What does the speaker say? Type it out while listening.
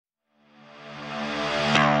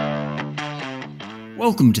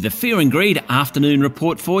Welcome to the Fear and Greed Afternoon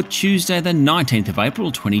Report for Tuesday the 19th of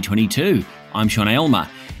April 2022. I'm Sean Aylmer.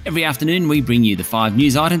 Every afternoon we bring you the 5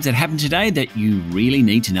 news items that happened today that you really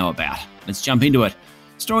need to know about. Let's jump into it.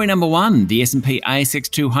 Story number 1, the S&P ASX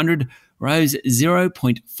 200 rose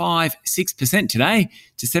 0.56% today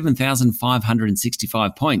to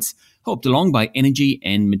 7,565 points, helped along by energy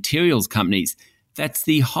and materials companies. That's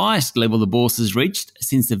the highest level the bourse has reached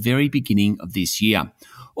since the very beginning of this year.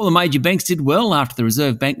 All the major banks did well after the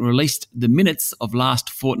Reserve Bank released the minutes of last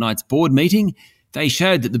fortnight's board meeting. They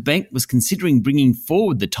showed that the bank was considering bringing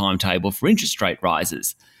forward the timetable for interest rate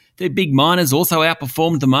rises. The big miners also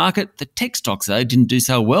outperformed the market. The tech stocks, though, didn't do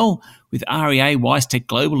so well, with REA, WiseTech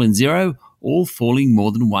Global and Xero all falling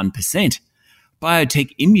more than 1%.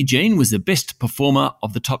 Biotech Imugene was the best performer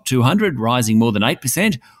of the top 200, rising more than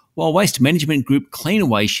 8%, while waste management group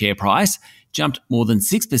Cleanaway share price jumped more than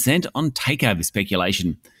 6% on takeover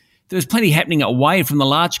speculation. There was plenty happening away from the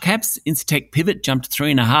large caps. Incitec Pivot jumped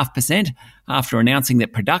 3.5% after announcing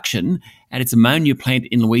that production at its ammonia plant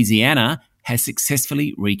in Louisiana has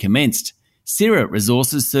successfully recommenced. Sierra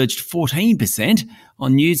Resources surged 14%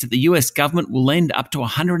 on news that the US government will lend up to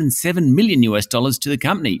 $107 million to the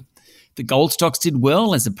company. The gold stocks did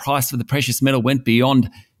well as the price for the precious metal went beyond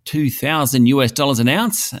 $2,000 an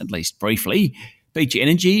ounce, at least briefly. Beach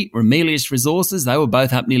Energy, Ramelius Resources, they were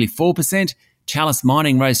both up nearly 4%. Chalice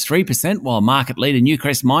Mining rose 3%, while market leader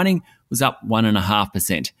Newcrest Mining was up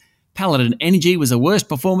 1.5%. Paladin Energy was the worst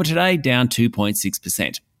performer today, down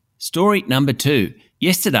 2.6%. Story number 2.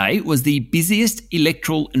 Yesterday was the busiest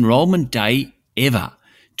electoral enrolment day ever.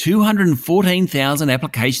 214,000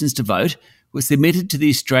 applications to vote were submitted to the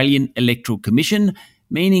Australian Electoral Commission,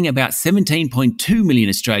 meaning about 17.2 million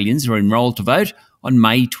Australians are enrolled to vote on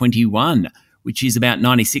May 21, which is about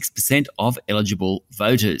 96% of eligible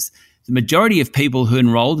voters. The majority of people who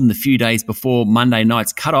enrolled in the few days before Monday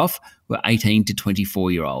night's cutoff were 18 to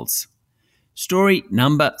 24-year-olds. Story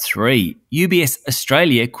number 3. UBS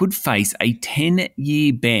Australia could face a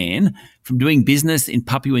 10-year ban from doing business in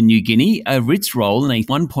Papua New Guinea over its role in a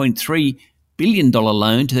 $1.3 billion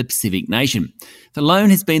loan to the Pacific nation. The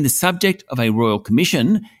loan has been the subject of a royal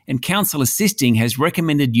commission, and counsel assisting has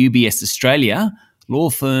recommended UBS Australia, law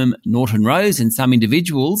firm Norton Rose and some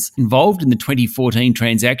individuals involved in the 2014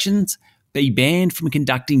 transactions be banned from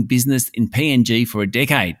conducting business in PNG for a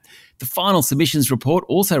decade. The final submissions report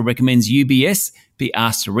also recommends UBS be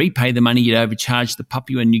asked to repay the money it overcharged the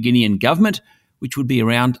Papua New Guinean government, which would be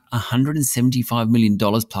around $175 million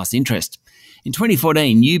plus interest. In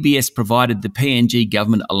 2014, UBS provided the PNG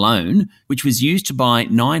government a loan, which was used to buy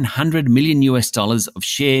 $900 million of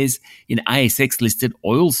shares in ASX-listed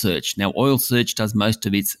Oil Search. Now, Oil Search does most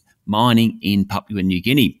of its mining in Papua New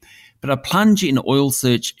Guinea. But a plunge in Oil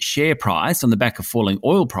Search share price on the back of falling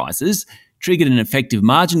oil prices triggered an effective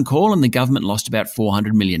margin call, and the government lost about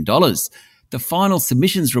 $400 million. The final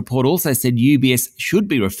submissions report also said UBS should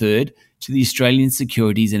be referred to the Australian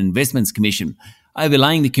Securities and Investments Commission.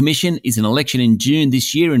 Overlaying the commission is an election in June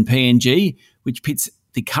this year in PNG, which pits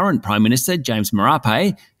the current Prime Minister, James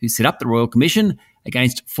Marape, who set up the Royal Commission,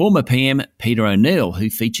 against former PM Peter O'Neill, who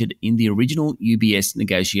featured in the original UBS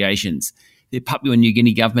negotiations. The Papua New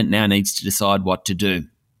Guinea government now needs to decide what to do.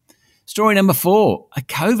 Story number 4, a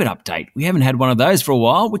COVID update. We haven't had one of those for a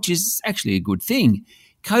while, which is actually a good thing.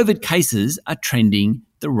 COVID cases are trending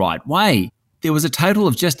the right way. There was a total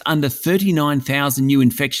of just under 39,000 new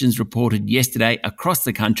infections reported yesterday across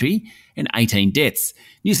the country and 18 deaths.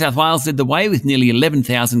 New South Wales led the way with nearly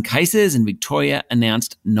 11,000 cases, and Victoria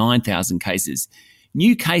announced 9,000 cases.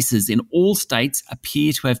 New cases in all states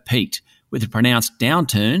appear to have peaked, with a pronounced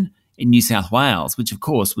downturn in New South Wales, which of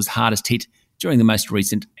course was hardest hit during the most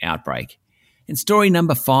recent outbreak. And story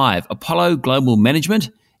number 5, Apollo Global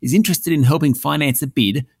Management is interested in helping finance a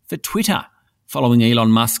bid for Twitter, following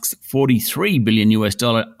Elon Musk's $43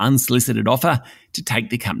 billion unsolicited offer to take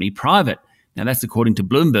the company private. Now, that's according to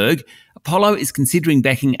Bloomberg. Apollo is considering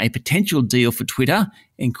backing a potential deal for Twitter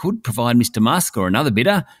and could provide Mr. Musk or another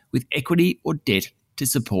bidder with equity or debt to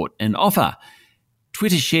support an offer.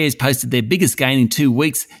 Twitter shares posted their biggest gain in 2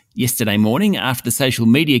 weeks yesterday morning after the social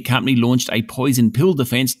media company launched a poison pill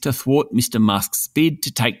defense to thwart Mr. Musk's bid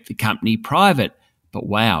to take the company private. But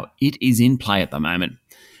wow, it is in play at the moment.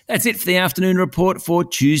 That's it for the afternoon report for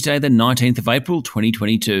Tuesday, the 19th of April,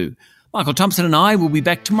 2022. Michael Thompson and I will be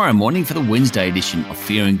back tomorrow morning for the Wednesday edition of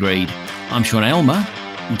Fear and Greed. I'm Sean Aylmer.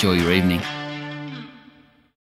 Enjoy your evening.